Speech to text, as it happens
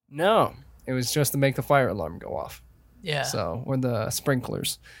No, it was just to make the fire alarm go off. Yeah. So, or the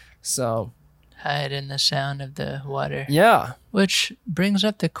sprinklers. So, hide in the sound of the water. yeah. Which brings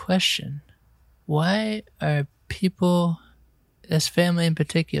up the question, why are people, this family in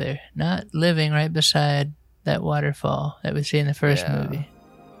particular, not living right beside that waterfall that we see in the first movie?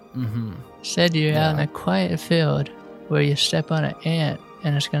 Mm-hmm. Said you're out in a quiet field where you step on an ant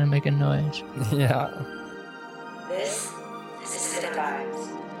and it's going to make a noise. Yeah. This is Citizen Vibes.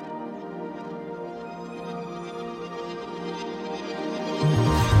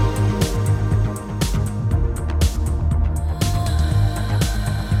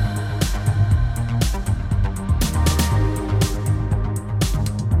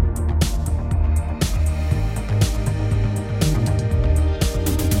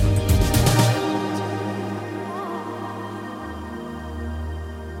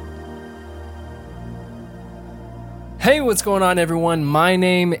 Hey, what's going on, everyone? My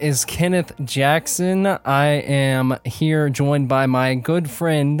name is Kenneth Jackson. I am here joined by my good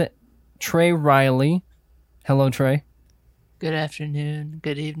friend, Trey Riley. Hello, Trey. Good afternoon,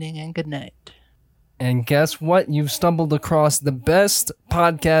 good evening, and good night. And guess what? You've stumbled across the best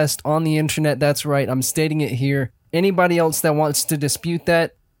podcast on the internet. That's right. I'm stating it here. Anybody else that wants to dispute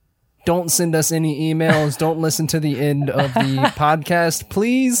that, don't send us any emails. Don't listen to the end of the podcast.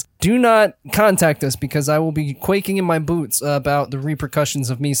 Please do not contact us because I will be quaking in my boots about the repercussions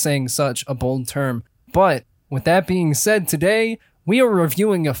of me saying such a bold term. But with that being said, today we are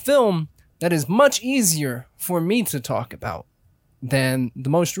reviewing a film that is much easier for me to talk about than the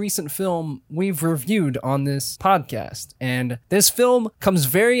most recent film we've reviewed on this podcast. And this film comes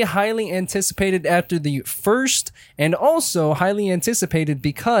very highly anticipated after the first, and also highly anticipated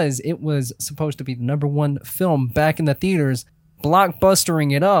because it was supposed to be the number one film back in the theaters,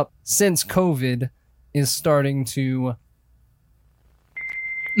 blockbustering it up since COVID is starting to...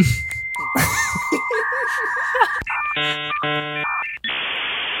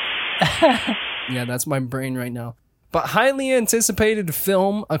 Yeah, that's my brain right now. But highly anticipated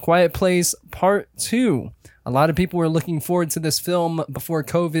film, A Quiet Place Part 2. A lot of people were looking forward to this film before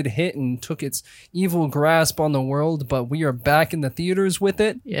COVID hit and took its evil grasp on the world, but we are back in the theaters with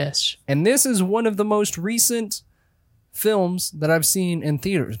it. Yes. And this is one of the most recent films that I've seen in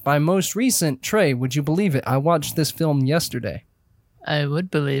theaters. By most recent, Trey, would you believe it? I watched this film yesterday. I would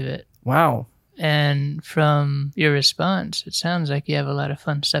believe it. Wow. And from your response, it sounds like you have a lot of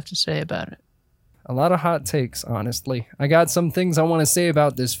fun stuff to say about it. A lot of hot takes, honestly. I got some things I want to say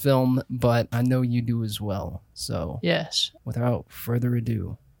about this film, but I know you do as well. So, yes. Without further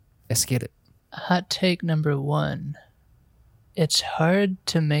ado, let's get it. Hot take number 1. It's hard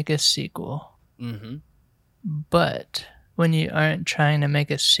to make a sequel. Mm-hmm. But when you aren't trying to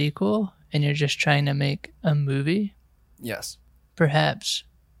make a sequel and you're just trying to make a movie, yes, perhaps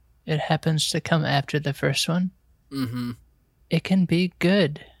it happens to come after the first one. Mm-hmm. It can be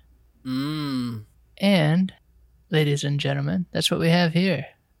good. Mm. And, ladies and gentlemen, that's what we have here.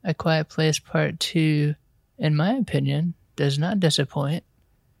 A Quiet Place Part 2, in my opinion, does not disappoint.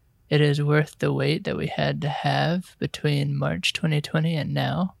 It is worth the wait that we had to have between March 2020 and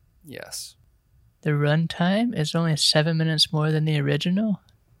now. Yes. The runtime is only 7 minutes more than the original,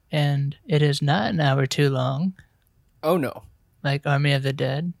 and it is not an hour too long. Oh, no. Like Army of the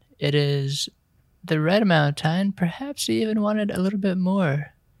Dead. It is the right amount of time. Perhaps you even wanted a little bit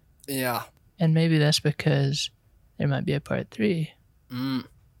more. Yeah. And maybe that's because there might be a part 3.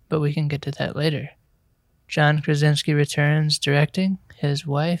 But we can get to that later. John Krasinski returns directing. His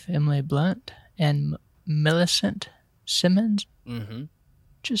wife, Emily Blunt, and Millicent Simmons. Mm-hmm.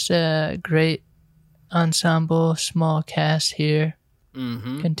 Just a great ensemble, small cast here.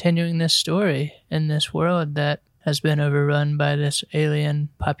 Mm-hmm. Continuing this story in this world that has been overrun by this alien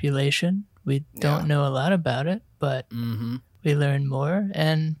population. We don't know a lot about it, but we learn more.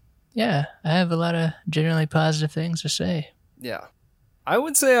 And yeah, I have a lot of generally positive things to say. Yeah. I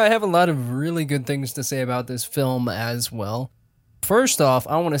would say I have a lot of really good things to say about this film as well. First off,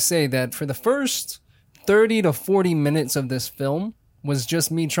 I want to say that for the first 30 to 40 minutes of this film was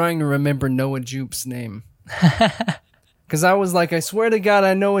just me trying to remember Noah Jupe's name. Because I was like, I swear to God,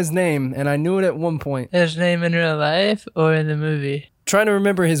 I know his name, and I knew it at one point. His name in real life or in the movie? Trying to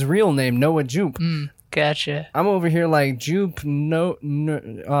remember his real name, Noah Jupe. Gotcha. I'm over here like Jupe, no,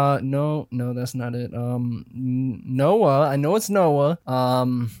 that's not it. Noah, I know it's Noah.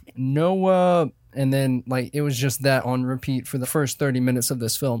 Noah, and then like it was just that on repeat for the first 30 minutes of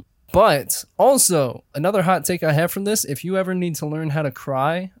this film. But also, another hot take I have from this, if you ever need to learn how to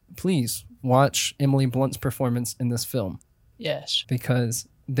cry, please watch Emily Blunt's performance in this film. Yes. Because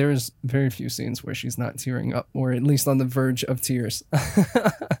there's very few scenes where she's not tearing up, or at least on the verge of tears.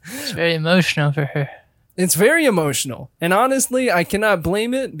 It's very emotional for her. It's very emotional. And honestly, I cannot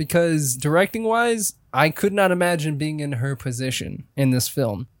blame it because directing wise, I could not imagine being in her position in this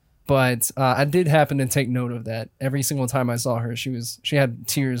film. But I did happen to take note of that. Every single time I saw her, she had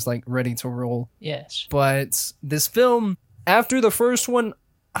tears like ready to roll. Yes. But this film, after the first one,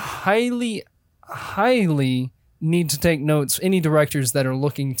 highly need to take notes. Any directors that are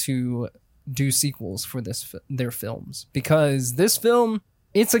looking to do sequels for their films, because this film,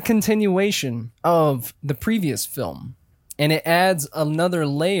 it's a continuation of the previous film. And it adds another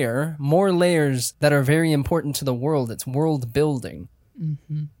layer, more layers that are very important to the world. It's world building.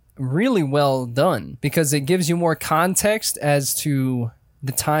 Mm-hmm. Really well done because it gives you more context as to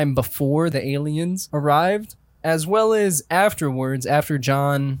the time before the aliens arrived, as well as afterwards, after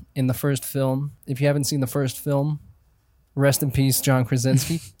John in the first film. If you haven't seen the first film, rest in peace, John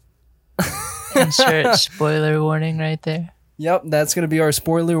Krasinski. Insert spoiler warning right there. Yep, that's going to be our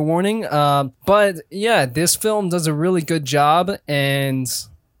spoiler warning. But yeah, this film does a really good job, and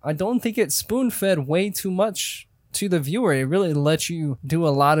I don't think it spoon-fed way too much to the viewer. It really lets you do a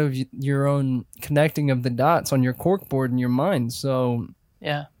lot of your own connecting of the dots on your corkboard in your mind. So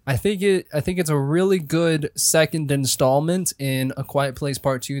yeah, I think it's a really good second installment in A Quiet Place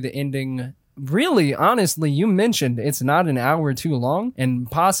Part 2. The ending, really, honestly, you mentioned it's not an hour too long and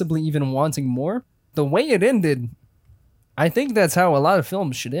possibly even wanting more. The way it ended, I think that's how a lot of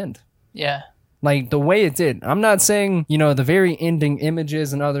films should end. Yeah. Like the way it did. I'm not saying, the very ending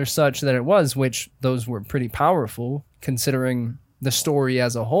images and other such that it was, which those were pretty powerful considering the story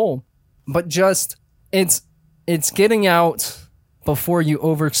as a whole. But just, it's getting out before you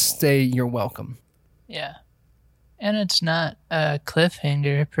overstay your welcome. Yeah. And it's not a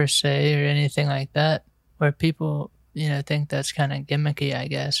cliffhanger per se or anything like that, where people, think that's kind of gimmicky, I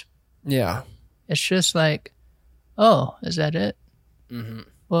guess. Yeah. It's just like, oh, is that it? Mm-hmm.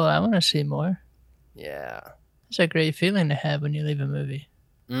 Well, I want to see more. Yeah. It's a great feeling to have when you leave a movie.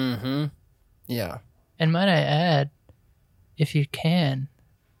 Mm-hmm. Yeah. And might I add, if you can,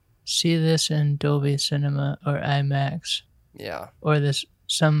 see this in Dolby Cinema or IMAX. Yeah. Or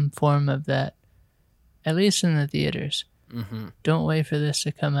some form of that, at least in the theaters. Mm-hmm. Don't wait for this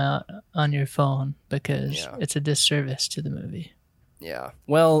to come out on your phone because it's a disservice to the movie. Yeah.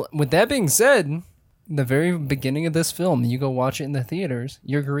 Well, with that being said, the very beginning of this film, you go watch it in the theaters,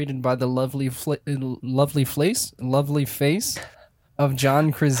 you're greeted by the lovely face of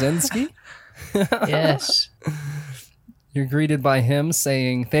John Krasinski. Yes. You're greeted by him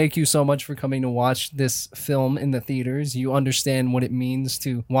saying, "Thank you so much for coming to watch this film in the theaters. You understand what it means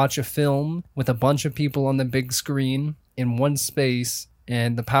to watch a film with a bunch of people on the big screen in one space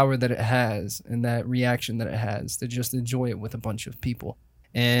and the power that it has and that reaction that it has to just enjoy it with a bunch of people."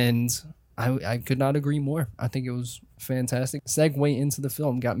 And I could not agree more. I think it was fantastic. Segue into the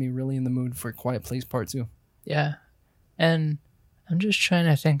film got me really in the mood for Quiet Place Part 2. Yeah. And I'm just trying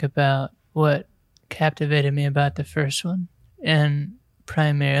to think about what captivated me about the first one. And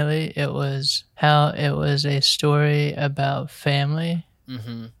primarily it was how it was a story about family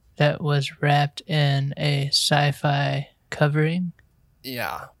that was wrapped in a sci-fi covering.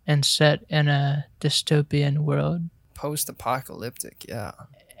 Yeah. And set in a dystopian world. Post-apocalyptic, yeah.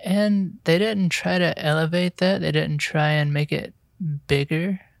 And they didn't try to elevate that. They didn't try and make it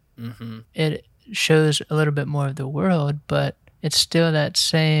bigger. Mm-hmm. It shows a little bit more of the world, but it's still that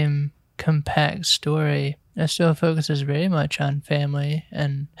same compact story. It still focuses very much on family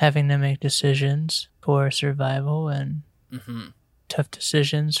and having to make decisions for survival and tough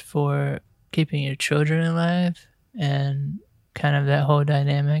decisions for keeping your children alive and kind of that whole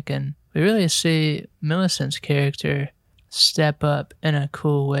dynamic. And we really see Millicent's character step up in a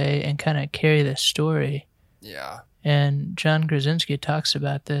cool way and kind of carry the story. Yeah. And John Krasinski talks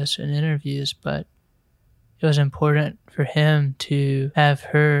about this in interviews, but it was important for him to have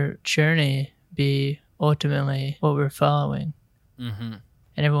her journey be ultimately what we're following. Mm-hmm.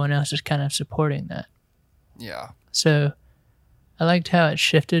 And everyone else is kind of supporting that. Yeah. So I liked how it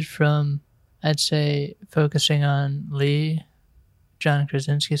shifted from, I'd say, focusing on Lee, John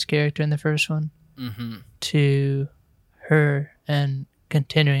Krasinski's character in the first one, to her and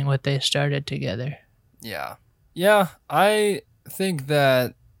continuing what they started together. Yeah. Yeah, I think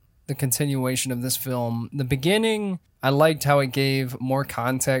that the continuation of this film, the beginning, I liked how it gave more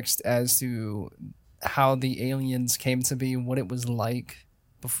context as to how the aliens came to be, what it was like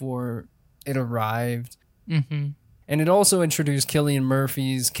before it arrived. Mm-hmm. And it also introduced Cillian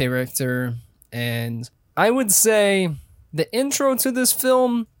Murphy's character. And I would say the intro to this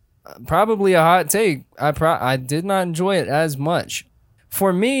film, probably a hot take. I did not enjoy it as much.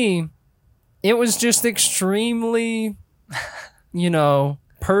 For me, it was just extremely,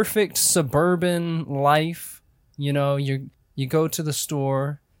 perfect suburban life. You know, you go to the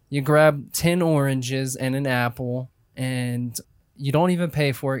store, you grab 10 oranges and an apple, and you don't even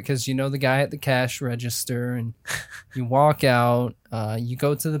pay for it because you know the guy at the cash register, and you walk out, you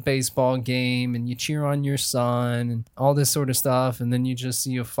go to the baseball game and you cheer on your son and all this sort of stuff, and then you just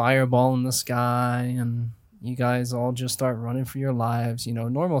see a fireball in the sky and you guys all just start running for your lives, you know,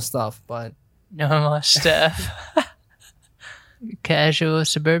 normal stuff, but Normal stuff. Casual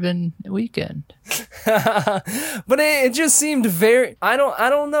suburban weekend. But it just seemed very, I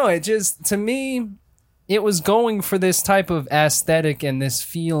don't know, it just, to me, it was going for this type of aesthetic and this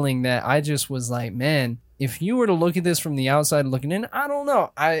feeling that I just was like, man, if you were to look at this from the outside looking in, I don't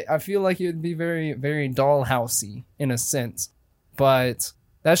know. I feel like it would be very, very dollhousey in a sense. But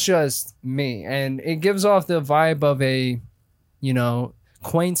that's just me. And it gives off the vibe of a, you know,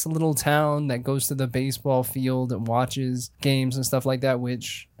 quaint little town that goes to the baseball field and watches games and stuff like that,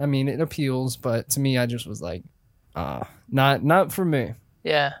 which, I mean, it appeals. But to me, I just was like, not for me.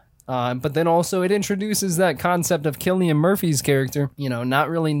 Yeah. But then also it introduces that concept of Cillian Murphy's character, you know, not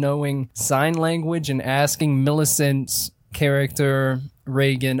really knowing sign language and asking Millicent's character,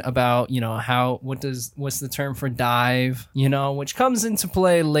 Reagan, about, you know, what's the term for dive, you know, which comes into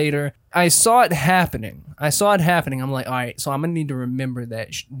play later. I saw it happening. I'm like, all right, so I'm going to need to remember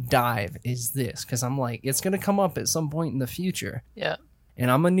that dive is this, because I'm like, it's going to come up at some point in the future. Yeah. And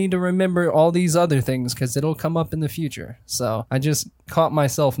I'm going to need to remember all these other things because it'll come up in the future. So I just caught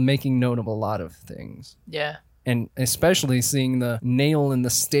myself making note of a lot of things. Yeah. And especially seeing the nail in the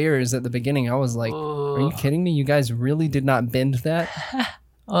stairs at the beginning, I was like, Ooh. are you kidding me? You guys really did not bend that?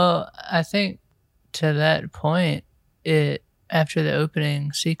 Well, I think to that point, it, after the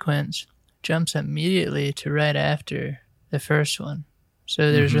opening sequence, jumps immediately to right after the first one.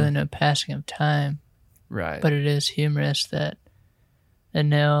 So there's really no passing of time. Right. But it is humorous that the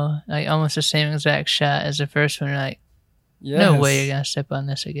nail, like almost the same exact shot as the first one. You're like, no way you're going to step on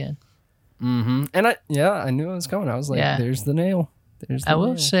this again. Mm-hmm. And I knew it was coming. I was like, there's the nail. I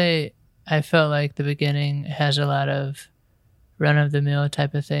will say, I felt like the beginning has a lot of run-of-the-mill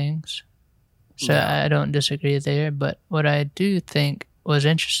type of things. So I don't disagree there. But what I do think was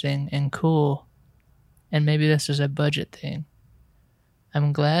interesting and cool, and maybe this is a budget thing,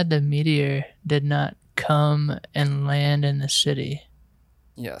 I'm glad the meteor did not come and land in the city.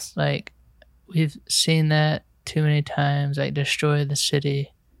 Yes. Like, we've seen that too many times, like, destroy the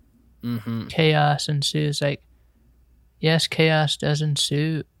city. Mm-hmm. Chaos ensues. Like, yes, chaos does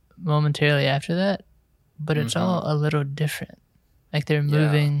ensue momentarily after that, but it's all a little different. Like, they're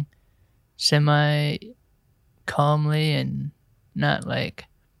moving semi-calmly and not like,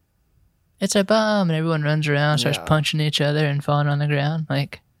 it's a bomb, and everyone runs around, starts punching each other and falling on the ground.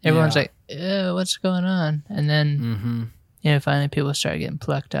 Like, everyone's like, ew, what's going on? And then, you know, finally people start getting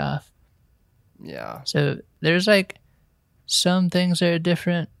plucked off. Yeah. So there's like some things that are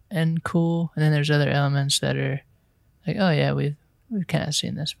different and cool, and then there's other elements that are like, oh yeah, we've kind of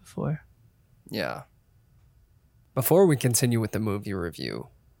seen this before. Yeah. Before we continue with the movie review,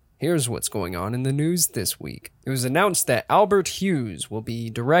 here's what's going on in the news this week. It was announced that Albert Hughes will be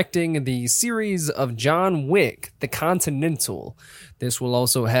directing the series of John Wick, The Continental. This will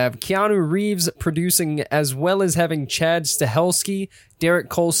also have Keanu Reeves producing, as well as having Chad Stahelski, Derek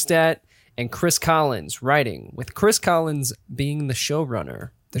Kolstad, and Chris Collins writing, with Chris Collins being the showrunner.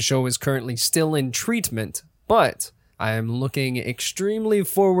 The show is currently still in treatment, but I am looking extremely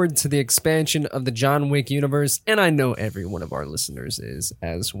forward to the expansion of the John Wick universe, and I know every one of our listeners is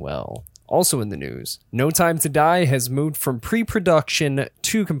as well. Also in the news, No Time to Die has moved from pre-production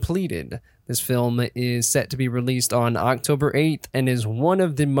to completed. This film is set to be released on October 8th and is one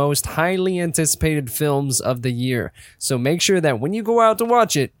of the most highly anticipated films of the year. So make sure that when you go out to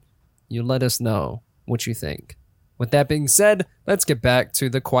watch it, you let us know what you think. With that being said, let's get back to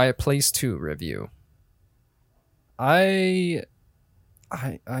the Quiet Place 2 review. I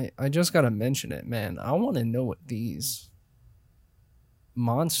just gotta mention it, man. I want to know what these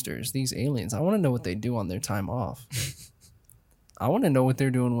monsters, these aliens, I want to know what they do on their time off. I want to know what they're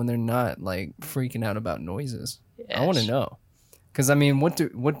doing when they're not like freaking out about noises. Yes. I want to know, because I mean,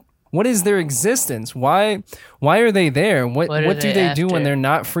 what is their existence? Why are they there? What do they do when they're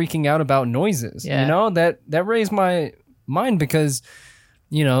not freaking out about noises? Yeah. You know, that raised my mind, because,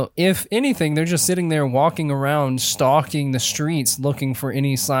 you know, if anything, they're just sitting there walking around, stalking the streets, looking for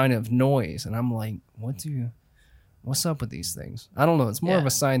any sign of noise. And I'm like, what's up with these things? I don't know. It's more of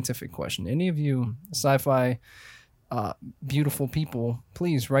a scientific question. Any of you sci-fi beautiful people,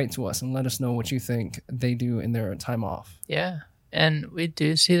 please write to us and let us know what you think they do in their time off. Yeah. And we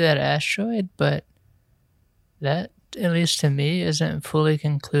do see that asteroid, but that at least to me, isn't fully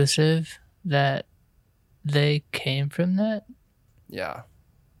conclusive that they came from that. Yeah.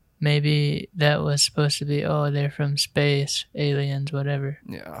 Maybe that was supposed to be, oh, they're from space, aliens, whatever.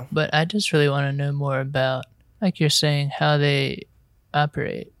 Yeah. But I just really want to know more about, like you're saying, how they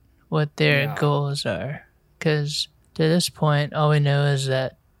operate, what their Yeah. goals are. Because to this point, all we know is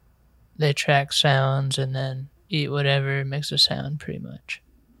that they track sounds and then eat whatever makes a sound, pretty much.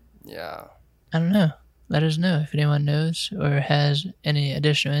 Yeah. I don't know. Let us know if anyone knows or has any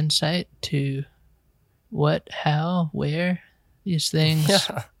additional insight to what, how, where these things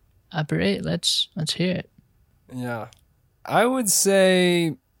Yeah. operate. Let's hear it. Yeah. I would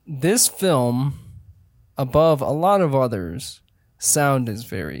say this film, above a lot of others, sound is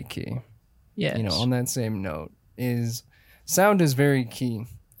very key. Yes. You know, on that same note, sound is very key.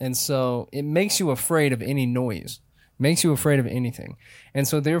 And so it makes you afraid of any noise, makes you afraid of anything. And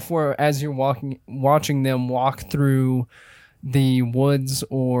so therefore, as you're watching them walk through the woods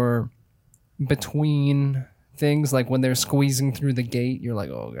or between things, like when they're squeezing through the gate, you're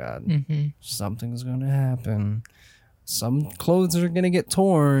like, oh God, Mm-hmm. something's going to happen. Some clothes are going to get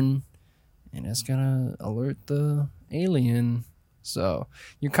torn and it's going to alert the alien. So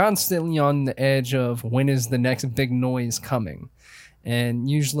you're constantly on the edge of when is the next big noise coming. And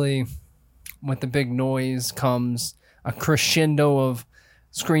usually with the big noise comes a crescendo of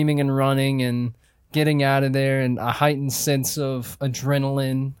screaming and running and getting out of there, and a heightened sense of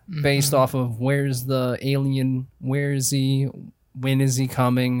adrenaline based off of where's the alien, where is he, when is he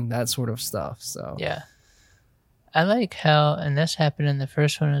coming, that sort of stuff. So Yeah. I like how, and this happened in the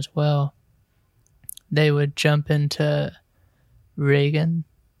first one as well, they would jump into Reagan,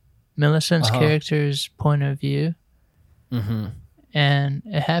 Millicent's character's point of view. Mm-hmm. And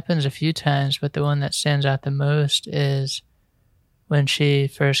it happens a few times, but the one that stands out the most is when she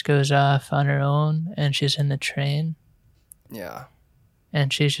first goes off on her own and she's in the train Yeah.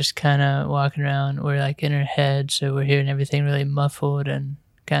 and she's just kind of walking around. We're like in her head, so we're hearing everything really muffled and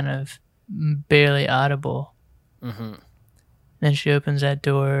kind of barely audible. Mm-hmm. Then she opens that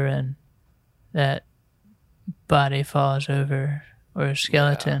door and that body falls over, or a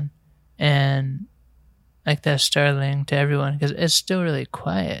skeleton. And like that's startling to everyone because it's still really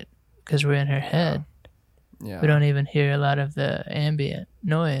quiet because we're in her head. Yeah. We don't even hear a lot of the ambient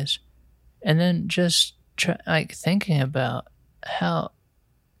noise. And then just thinking about how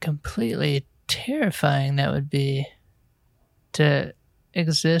completely terrifying that would be to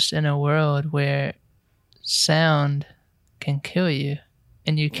exist in a world where sound can kill you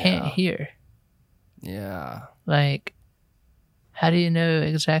and you can't hear. Yeah. Like, how do you know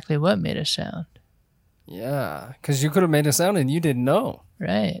exactly what made a sound? Yeah. Because you could have made a sound and you didn't know.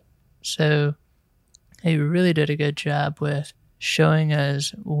 Right. So they really did a good job with showing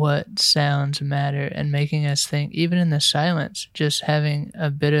us what sounds matter and making us think, even in the silence, just having a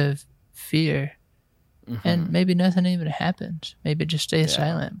bit of fear. Mm-hmm. And maybe nothing even happens. Maybe it just stays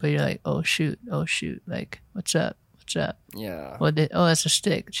silent, but you're like, oh shoot. Like, what's up? Yeah. That's a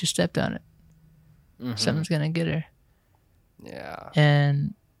stick. She stepped on it. Mm-hmm. Something's gonna get her. Yeah.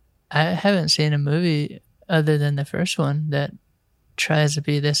 And I haven't seen a movie other than the first one that tries to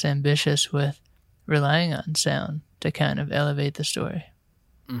be this ambitious with relying on sound to kind of elevate the story.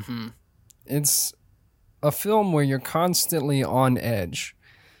 Mm-hmm. It's a film where you're constantly on edge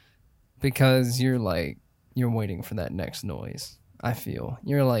because you're waiting for that next noise. I feel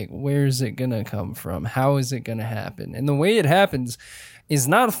you're like, where's it gonna come from? How is it gonna happen? And the way it happens is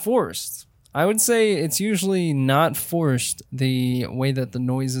not forced. I would say it's usually not forced, the way that the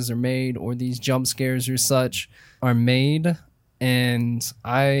noises are made or these jump scares or such are made. And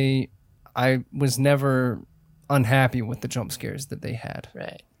I was never unhappy with the jump scares that they had.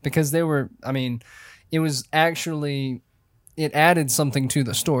 Right. Because they were, it was actually, it added something to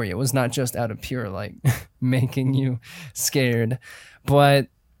the story. It was not just out of pure, making you scared. But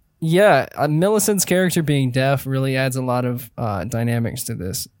yeah, Millicent's character being deaf really adds a lot of dynamics to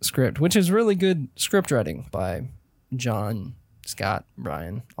this script, which is really good script writing by John, Scott,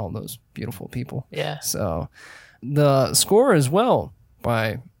 Brian, all those beautiful people. Yeah. So the score as well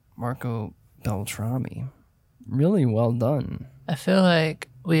by Marco Beltrami. Really well done. I feel like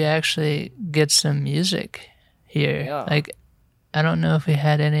we actually get some music here. Yeah. Like, I don't know if we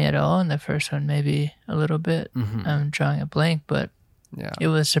had any at all in the first one, maybe a little bit. Mm-hmm. I'm drawing a blank, but Yeah. it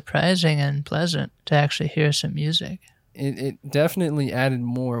was surprising and pleasant to actually hear some music. It definitely added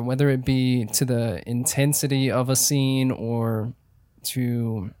more, whether it be to the intensity of a scene or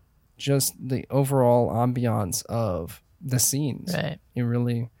to just the overall ambiance of the scenes. Right. It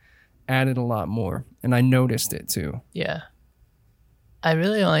really added a lot more, and I noticed it too. Yeah. I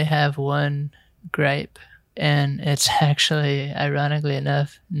really only have one gripe, and it's actually, ironically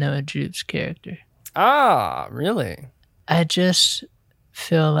enough, Noah Jupe's character. Ah, really? I just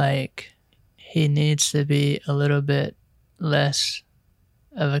feel like he needs to be a little bit less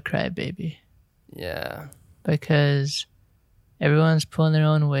of a crybaby Yeah. because everyone's pulling their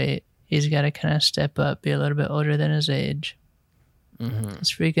own weight. He's got to kind of step up, be a little bit older than his age.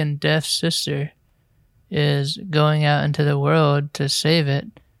 His freaking deaf sister is going out into the world to save it,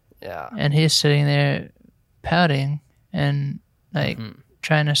 Yeah. and he's sitting there pouting and like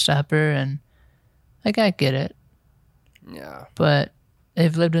trying to stop her, and like I get it, Yeah. but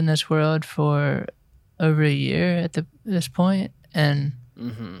they've lived in this world for over a year at this point, and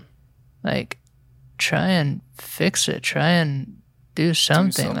like try and fix it, try and do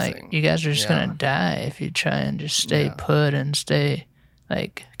something. Like something. you guys are just gonna die if you try and just stay put and stay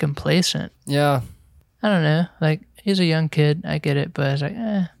like complacent. Yeah. I don't know. Like he's a young kid, I get it, but I was like,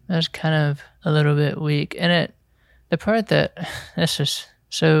 that's kind of a little bit weak. And the part that this is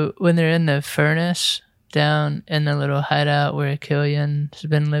so when they're in the furnace down in the little hideout where Killian's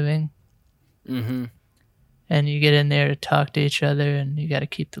been living, and you get in there to talk to each other, and you got to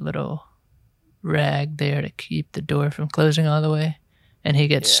keep the little rag there to keep the door from closing all the way, and he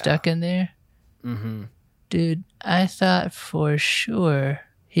gets stuck in there. Dude, I thought for sure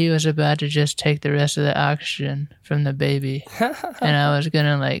he was about to just take the rest of the oxygen from the baby, and I was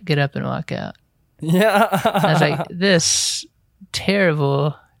gonna like get up and walk out. Yeah. I was like, this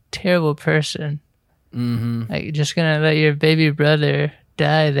terrible, terrible person, like just gonna let your baby brother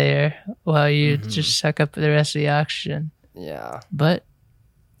die there while you just suck up the rest of the oxygen. Yeah. But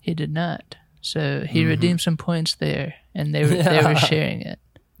he did not. So he redeemed some points there, and they were sharing it.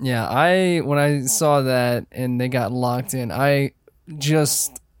 Yeah, when I saw that and they got locked in, I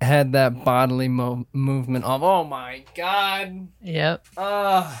just had that bodily movement of, oh my God. Yep.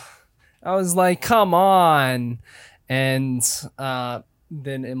 I was like, come on. And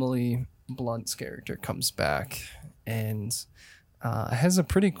then Emily Blunt's character comes back and has a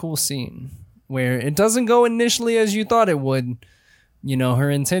pretty cool scene where it doesn't go initially as you thought it would. You know, her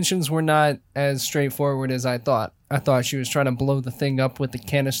intentions were not as straightforward as I thought. I thought she was trying to blow the thing up with the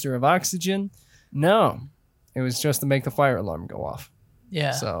canister of oxygen. No, it was just to make the fire alarm go off.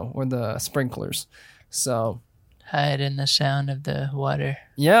 Yeah. So, or the sprinklers. So, Hide in the sound of the water.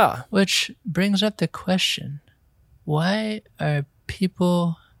 yeah. Which brings up the question, why are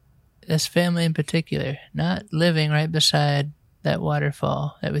people, this family in particular, not living right beside that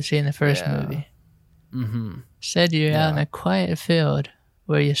waterfall that we see in the first movie? Said you're out in a quiet field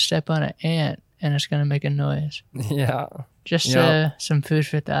where you step on an ant and it's going to make a noise. Yeah. Just some food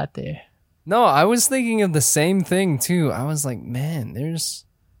for thought there. No, I was thinking of the same thing too. I was like, man, there's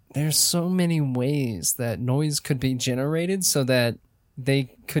so many ways that noise could be generated so that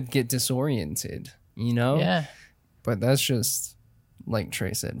they could get disoriented, you know? Yeah. But that's just, like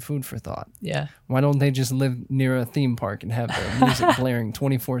Trey said, food for thought. Yeah. Why don't they just live near a theme park and have their music blaring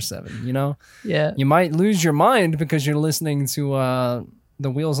 24/7, you know? Yeah. You might lose your mind because you're listening to the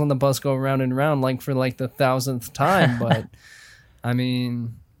wheels on the bus go round and round like for like the 1,000th time, but I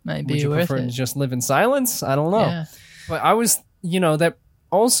mean, Might would be you worth prefer to it. just live in silence? I don't know. Yeah. But I was, that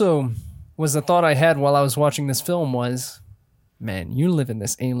also was the thought I had while I was watching this film was, man, you live in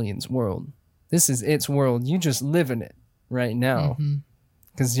this alien's world. This is its world. You just live in it right now.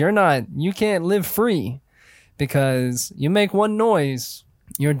 Because you can't live free because you make one noise,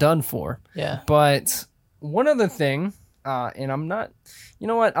 you're done for. Yeah. But one other thing, and I'm not, you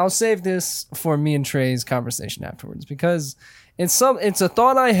know what? I'll save this for me and Trey's conversation afterwards because it's a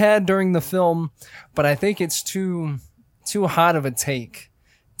thought I had during the film, but I think it's too hot of a take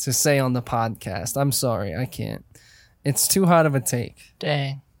to say on the podcast. I'm sorry, I can't. It's too hot of a take.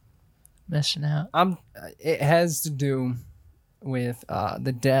 Dang. Missing out. It has to do with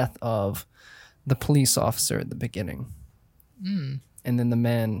the death of the police officer at the beginning, and then the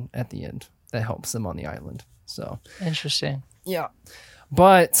man at the end that helps them on the island. So Interesting. yeah,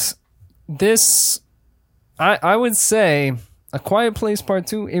 but this, I would say, A Quiet Place Part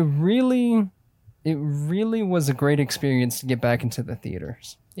 2. It really was a great experience to get back into the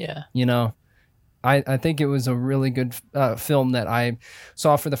theaters. Yeah. You know, I think it was a really good film that I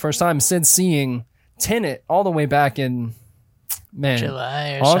saw for the first time since seeing Tenet all the way back in,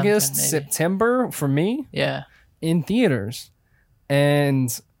 July or August, something, maybe. September for me Yeah. in theaters. And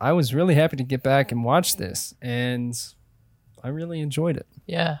I was really happy to get back and watch this. And I really enjoyed it.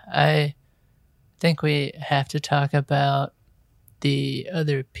 Yeah. I think we have to talk about the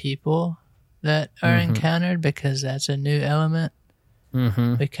other people that are encountered because that's a new element.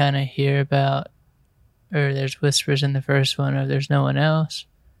 We kind of hear about, or there's whispers in the first one, or there's no one else.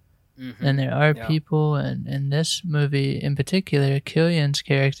 And there are Yeah. people, and in this movie in particular, Killian's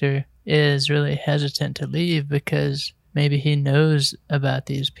character is really hesitant to leave because maybe he knows about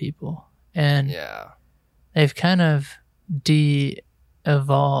these people. And Yeah. they've kind of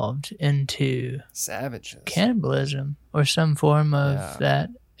de-evolved into Savages. cannibalism or some form of Yeah. that.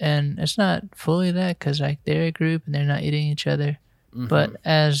 And it's not fully that because like they're a group and they're not eating each other. Mhm. But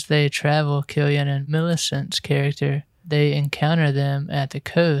as they travel, Killian and Millicent's character, they encounter them at the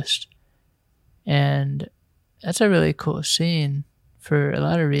coast. And that's a really cool scene for a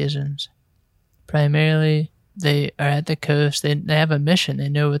lot of reasons. Primarily, they are at the coast. They have a mission. They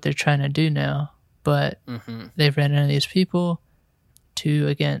know what they're trying to do now. But Mhm. they've ran into these people, 2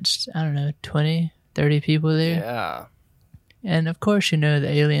 against, 20, 30 people there. Yeah. And of course, you know the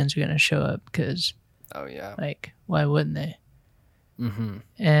aliens are going to show up because, Oh yeah. like, why wouldn't they? Mm-hmm.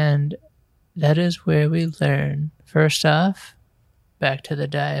 And that is where we learn, first off, back to the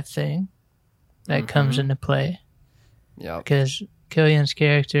dive thing that comes into play. Yep. Because Killian's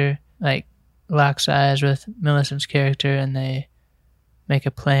character, like, locks eyes with Millicent's character and they make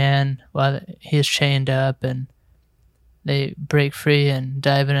a plan while he's chained up and they break free and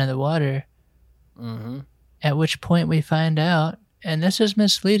dive into the water. Mm-hmm. At which point we find out, and this is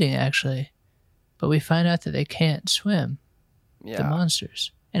misleading actually, but we find out that they can't swim, the Yeah.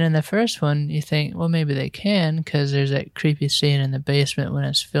 monsters. And in the first one, you think, well, maybe they can because there's that creepy scene in the basement when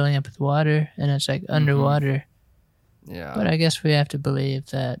it's filling up with water and it's like underwater. Yeah. But I guess we have to believe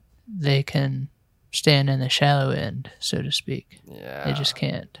that they can stand in the shallow end, so to speak. Yeah. They just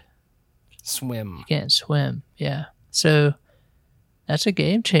can't. swim. Can't swim. Yeah. So that's a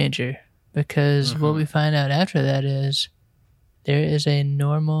game changer because what we find out after that is there is a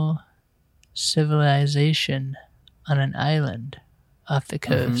normal civilization on an island off the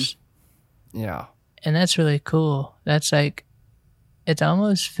coast. Yeah. And that's really cool. That's like, it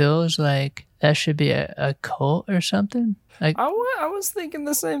almost feels like that should be a cult or something. Like, I was thinking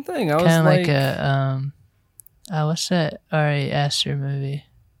the same thing. I was kind of like, like a, what's that Ari Aster movie?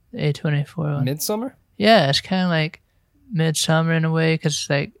 The A24 one. Midsummer. Yeah, it's kind of like Midsummer in a way because it's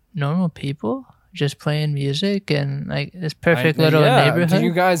like normal people just playing music and like this perfect little neighborhood. Do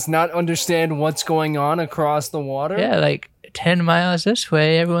you guys not understand what's going on across the water? Yeah, like 10 miles this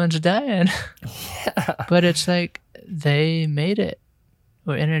way, everyone's dying. But it's like they made it.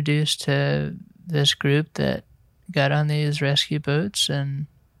 We're introduced to this group that got on these rescue boats and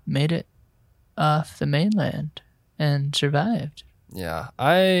made it off the mainland and survived. Yeah.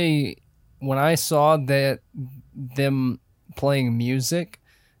 When I saw that them playing music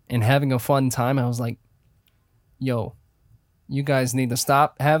and having a fun time, I was like, yo, you guys need to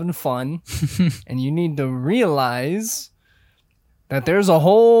stop having fun and you need to realize that there's a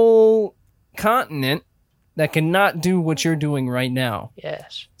whole continent that cannot do what you're doing right now.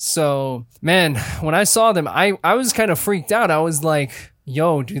 Yes. So, man, when I saw them, I was kind of freaked out. I was like,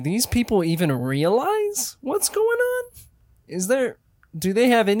 yo, do these people even realize what's going on? Do they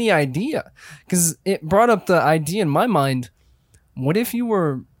have any idea? Because it brought up the idea in my mind, what if you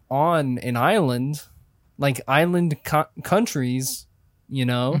were on an island, like island countries, you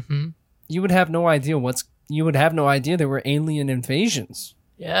know, you would have no idea there were alien invasions.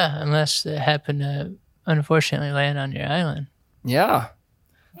 Yeah, unless it happened to unfortunately land on your island. Yeah.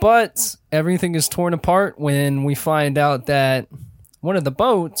 But everything is torn apart when we find out that one of the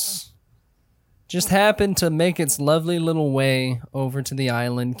boats just happened to make its lovely little way over to the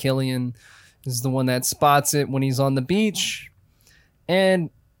island. Killian is the one that spots it when he's on the beach. And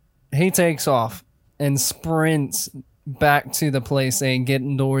he takes off and sprints back to the place saying, get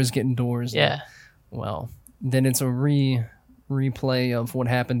indoors. Yeah. Well, then it's a replay of what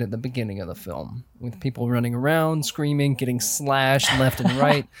happened at the beginning of the film with people running around, screaming, getting slashed left and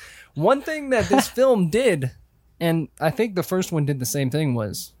right. One thing that this film did, and I think the first one did the same thing,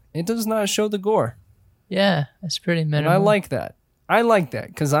 was it does not show the gore. Yeah, it's pretty And minimal. I like that. I like that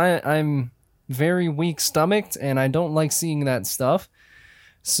because I'm very weak stomached and I don't like seeing that stuff.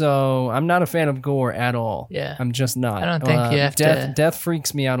 So I'm not a fan of gore at all. Yeah. I'm just not. I don't think you have to death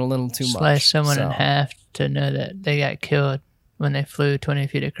freaks me out a little too much. slice someone in so. half to know that they got killed when they flew 20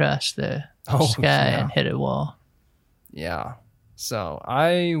 feet across the sky yeah. and hit a wall. Yeah. So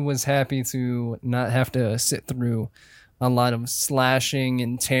I was happy to not have to sit through a lot of slashing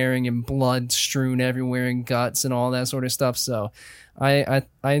and tearing and blood strewn everywhere and guts and all that sort of stuff. So I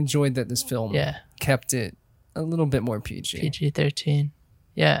enjoyed that this film Yeah. kept it a little bit more PG. PG-13.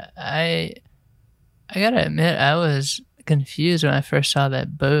 Yeah, I gotta admit, I was confused when I first saw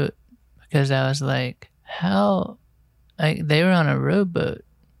that boat because I was like, how? Like, they were on a rowboat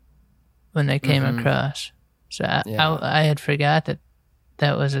when they came across. So I had forgot that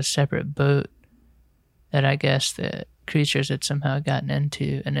that was a separate boat that I guess the creatures had somehow gotten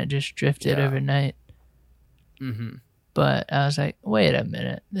into, and it just drifted Yeah. overnight. Mm-hmm. But I was like, wait a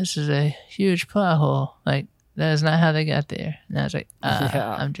minute, this is a huge plot hole. Like, that is not how they got there. And I was like,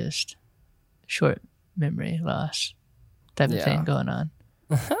 Yeah. I'm just short memory loss type of Yeah. thing going on.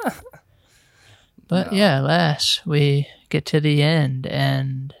 But yeah, last we get to the end,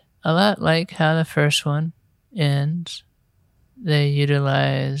 and a lot like how the first one ends, they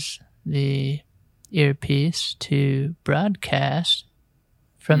utilize the earpiece to broadcast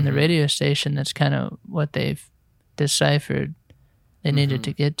from the radio station. That's kind of what they've deciphered they needed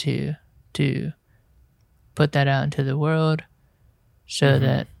to get to put that out into the world, so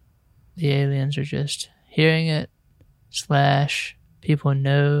that the aliens are just hearing it, / people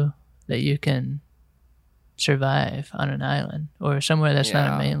know that you can survive on an island or somewhere that's not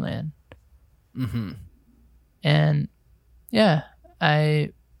Yeah. a mainland. Mm-hmm. And yeah,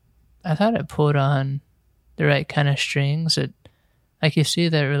 I thought it pulled on the right kind of strings. It, like, you see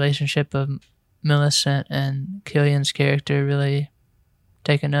that relationship of Millicent and Killian's character really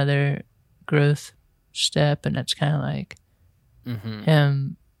take another growth step, and it's kind of like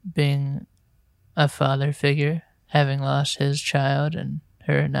him being a father figure, having lost his child, and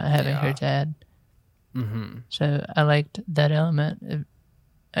her not having her dad. Mm-hmm. So I liked that element.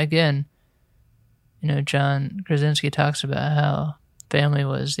 Again, John Krasinski talks about how family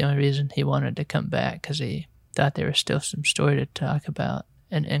was the only reason he wanted to come back, because he thought there was still some story to talk about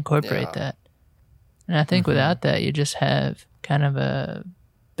and incorporate that. And I think without that, you just have kind of a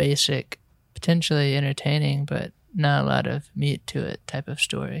basic, potentially entertaining, but not a lot of meat to it type of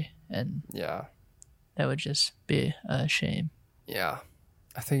story. And Yeah. that would just be a shame. Yeah.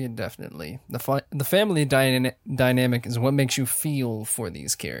 I think it definitely the family dynamic is what makes you feel for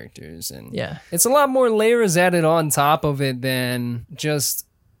these characters, and Yeah. it's a lot more layers added on top of it than just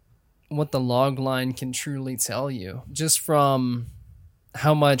what the log line can truly tell you. Just from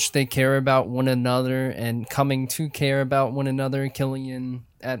how much they care about one another and coming to care about one another. Killian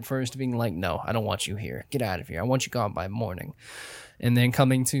at first being like, "No, I don't want you here. Get out of here. I want you gone by morning," and then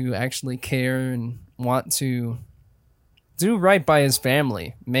coming to actually care and want to do right by his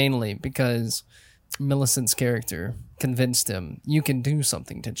family, mainly because Millicent's character convinced him you can do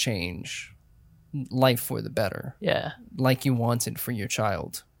something to change life for the better, Yeah. like you wanted for your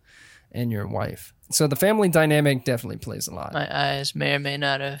child and your wife. So the family dynamic definitely plays a lot. My eyes may or may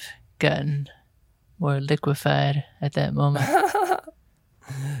not have gotten more liquefied at that moment,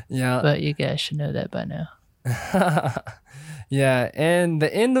 Yeah. but you guys should know that by now. Yeah, and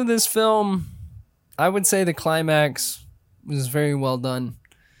the end of this film, I would say the climax was very well done.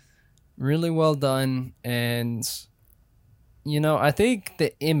 Really well done. And, I think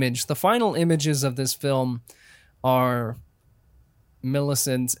the final images of this film are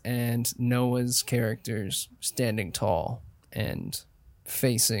Millicent and Noah's characters standing tall and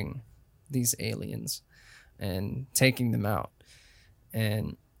facing these aliens and taking them out.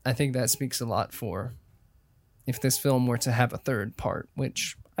 And I think that speaks a lot for if this film were to have a third part,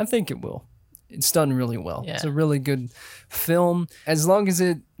 which I think it will. It's done really well. Yeah. It's a really good film. As long as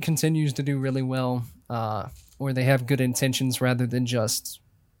it continues to do really well, or they have good intentions rather than just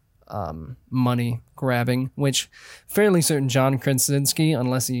money grabbing, which fairly certain John Krasinski,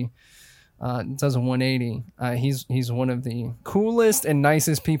 unless he does a 180, he's one of the coolest and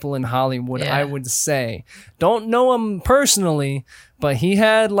nicest people in Hollywood, Yeah. I would say. Don't know him personally, but he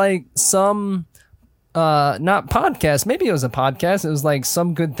had like some not podcast, maybe it was a podcast, it was like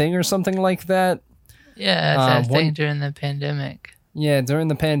Some Good Thing or something like that. Yeah, that's that one- thing during the pandemic. Yeah, during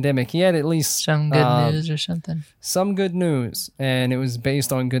the pandemic he had at least Some good news or something. some good news, and it was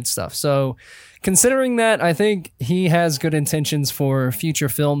based on good stuff. So considering that, I think he has good intentions for future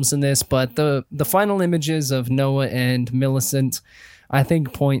films in this, but the final images of Noah and Millicent, I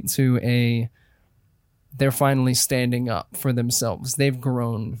think, point to they're finally standing up for themselves. They've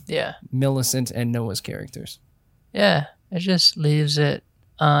grown, Yeah. Millicent and Noah's characters. Yeah. It just leaves it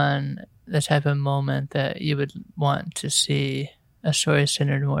on the type of moment that you would want to see a story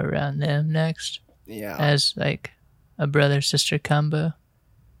centered more around them next, Yeah. as like a brother-sister combo.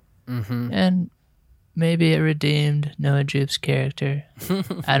 Mm-hmm. And maybe it redeemed Noah Jupe's character.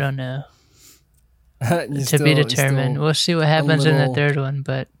 I don't know. To be determined. We'll see what happens in the little- third one,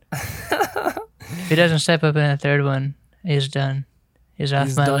 but if he doesn't step up in the third one, he's done. He's off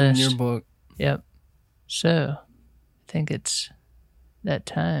He's my done list. in your book. Yep. So, I think it's that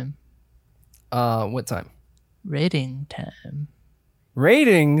time. What time? Rating time.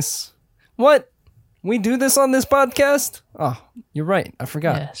 Ratings? What? We do this on this podcast? Oh, you're right. I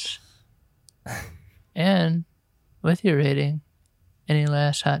forgot. Yes. And with your rating, any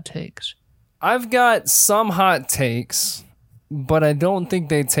last hot takes? I've got some hot takes, but I don't think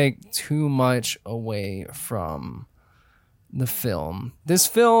they take too much away from the film. This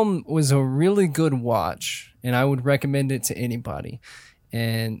film was a really good watch, and I would recommend it to anybody.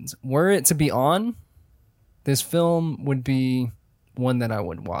 And were it to be on, this film would be one that I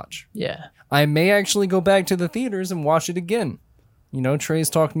would watch. Yeah. I may actually go back to the theaters and watch it again. You know, Trey's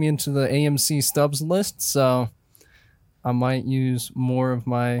talked me into the AMC stubs list, so I might use more of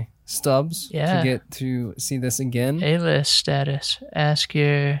my stubs to get to see this again. A-list status. Ask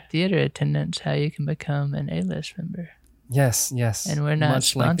your theater attendants how you can become an A-list member. Yes. And we're not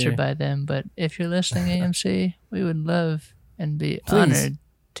sponsored by them, but if you're listening AMC, we would love and be honored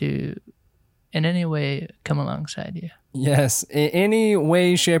to, in any way, come alongside you. Yes, in any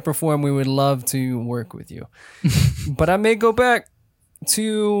way, shape, or form, we would love to work with you. But I may go back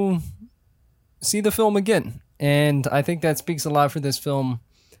to see the film again. And I think that speaks a lot for this film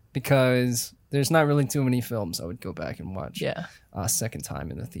because there's not really too many films I would go back and watch a second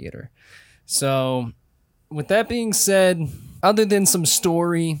time in the theater. So with that being said, other than some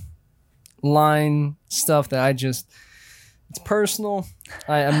story line stuff that it's personal.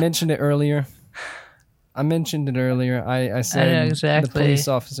 I mentioned it earlier. I said I know exactly the police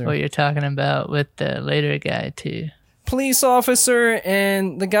officer. what you're talking about with the later guy too. Police officer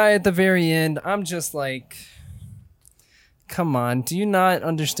and the guy at the very end. I'm just like, come on. Do you not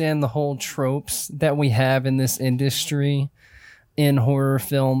understand the whole tropes that we have in this industry in horror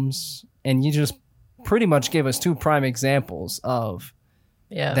films? And you just pretty much gave us two prime examples of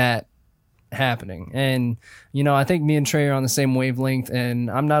that happening. And, you know, I think me and Trey are on the same wavelength, and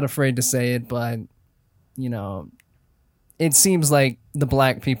I'm not afraid to say it, but, you know, it seems like the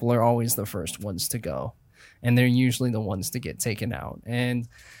black people are always the first ones to go, and they're usually the ones to get taken out. And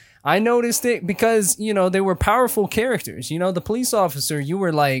I noticed it because, you know, they were powerful characters. You know, the police officer, you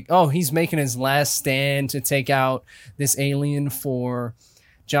were like, oh, he's making his last stand to take out this alien for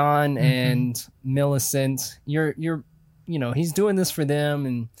John and Millicent. You're, you know, he's doing this for them,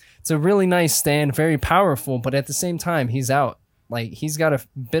 and it's a really nice stand, very powerful, but at the same time, he's out. Like, he's got a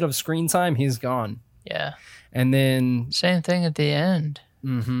bit of screen time, he's gone. Yeah. And then same thing at the end.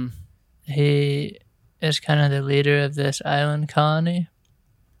 Mm-hmm. He is kind of the leader of this island colony.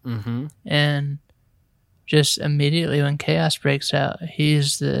 Mm-hmm. And just immediately when chaos breaks out,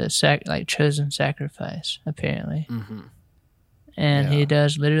 he's the chosen sacrifice, apparently. Mm-hmm. And he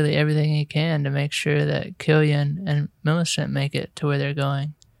does literally everything he can to make sure that Killian and Millicent make it to where they're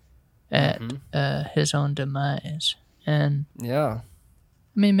going at his own demise. And I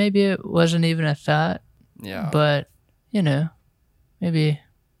mean, maybe it wasn't even a thought. Yeah. But, you know, maybe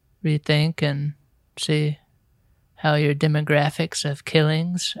rethink and see how your demographics of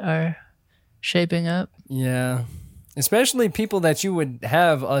killings are shaping up. Yeah. Especially people that you would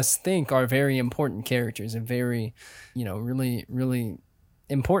have us think are very important characters and very, you know, really, really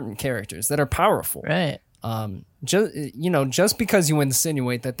important characters that are powerful. Right. Just because you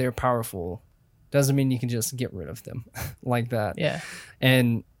insinuate that they're powerful doesn't mean you can just get rid of them like that. Yeah.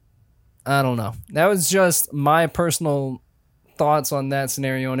 And I don't know. That was just my personal thoughts on that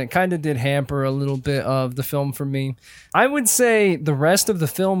scenario, and it kind of did hamper a little bit of the film for me. I would say the rest of the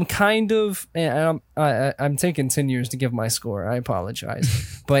film kind of, and I'm taking 10 years to give my score. I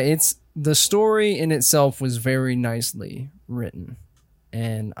apologize. But the story in itself was very nicely written.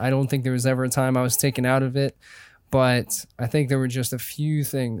 And I don't think there was ever a time I was taken out of it. But I think there were just a few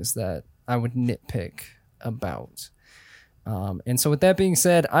things that I would nitpick about. And so with that being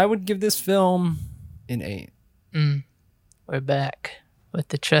said, I would give this film an 8. We're back with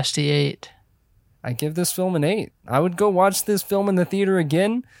the trusty 8. I give this film an 8. I would go watch this film in the theater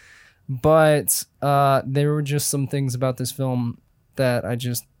again, but there were just some things about this film that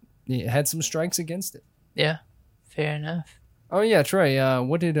it had some strikes against it. Yeah, fair enough. Oh yeah, Trey.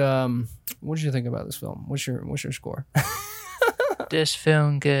 What did you think about this film? What's your score? This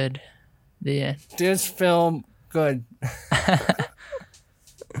film good. The end. This film good.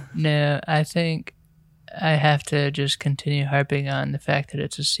 No, I think I have to just continue harping on the fact that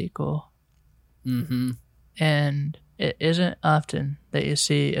it's a sequel. Mm-hmm. And it isn't often that you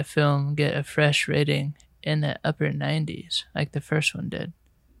see a film get a fresh rating in the upper 90s, like the first one did.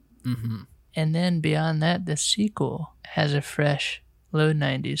 Mm-hmm. And then beyond that, the sequel has a fresh low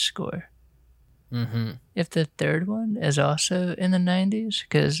 90s score. Mm-hmm. If the third one is also in the 90s,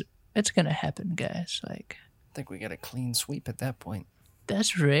 because it's going to happen, guys. Like, I think we got a clean sweep at that point.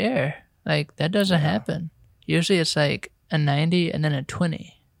 That's rare. Like, that doesn't happen. Usually it's like a 90 and then a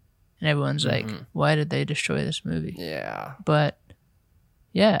 20. And everyone's like, why did they destroy this movie? Yeah. But,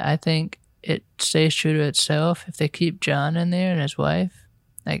 yeah, I think it stays true to itself. If they keep John in there and his wife,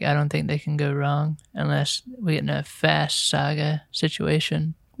 like, I don't think they can go wrong unless we get in a fast saga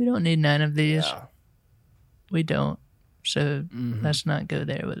situation. We don't need 9 of these. Yeah. We don't. So let's not go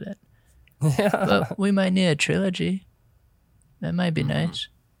there with it. Yeah. But we might need a trilogy. That might be nice.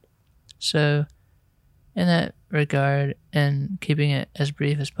 So, in that regard, and keeping it as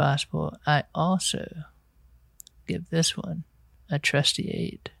brief as possible, I also give this one a trusty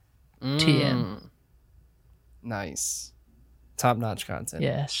 8. TM. Nice. Top-notch content.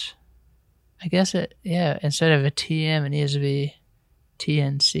 Yes. I guess instead of a TM, it needs to be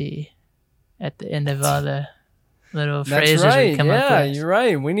TNC at the end of all the little phrases we come up with. You're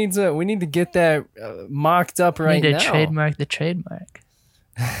right. We need to get that mocked up right now. We need to trademark the trademark.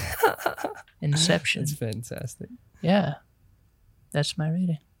 Inception. That's fantastic. Yeah. That's my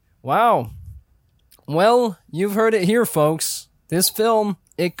rating. Wow. Well, you've heard it here, folks. This film,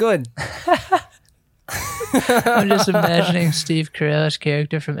 it good. I'm just imagining Steve Carell's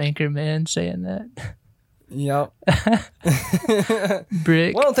character from Anchorman saying that. Yep.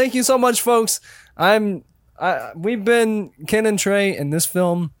 Brick. Well, thank you so much, folks. We've been Ken and Trey, and this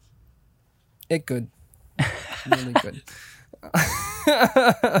film, it good. Really good.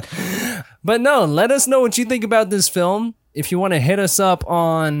 But no, let us know what you think about this film. If you want to hit us up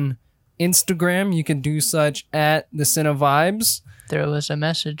on Instagram, you can do such at the Cinevibes. Throw us a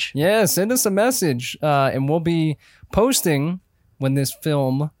message. Yeah, send us a message, and we'll be posting when this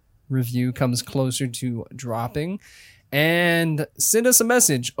film review comes closer to dropping. And send us a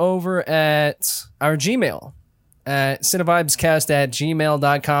message over at our Gmail at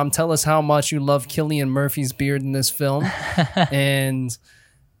cinevibescast@gmail.com. Tell us how much you love Cillian Murphy's beard in this film and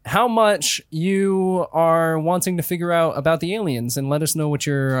how much you are wanting to figure out about the aliens, and let us know what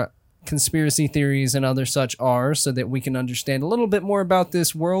your conspiracy theories and other such are, so that we can understand a little bit more about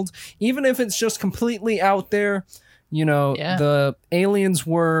this world, even if it's just completely out there. You know, the aliens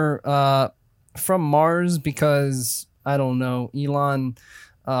were from Mars because, I don't know, Elon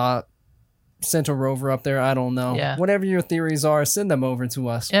sent a rover up there. I don't know. Yeah. Whatever your theories are, send them over to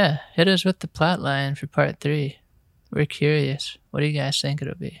us. Yeah, hit us with the plot line for part 3. We're curious. What do you guys think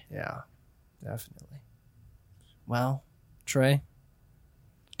it'll be? Yeah, definitely. Well, Trey,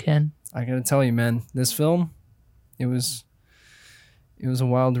 Ken? I gotta tell you, man, this film, it was a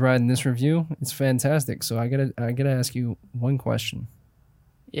wild ride in this review. It's fantastic. So I gotta ask you one question.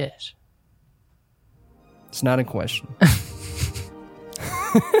 Yes. It's not a question.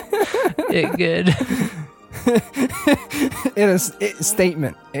 It good. It is a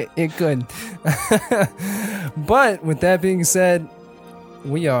statement. It good. But with that being said,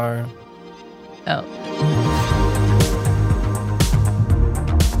 we are out.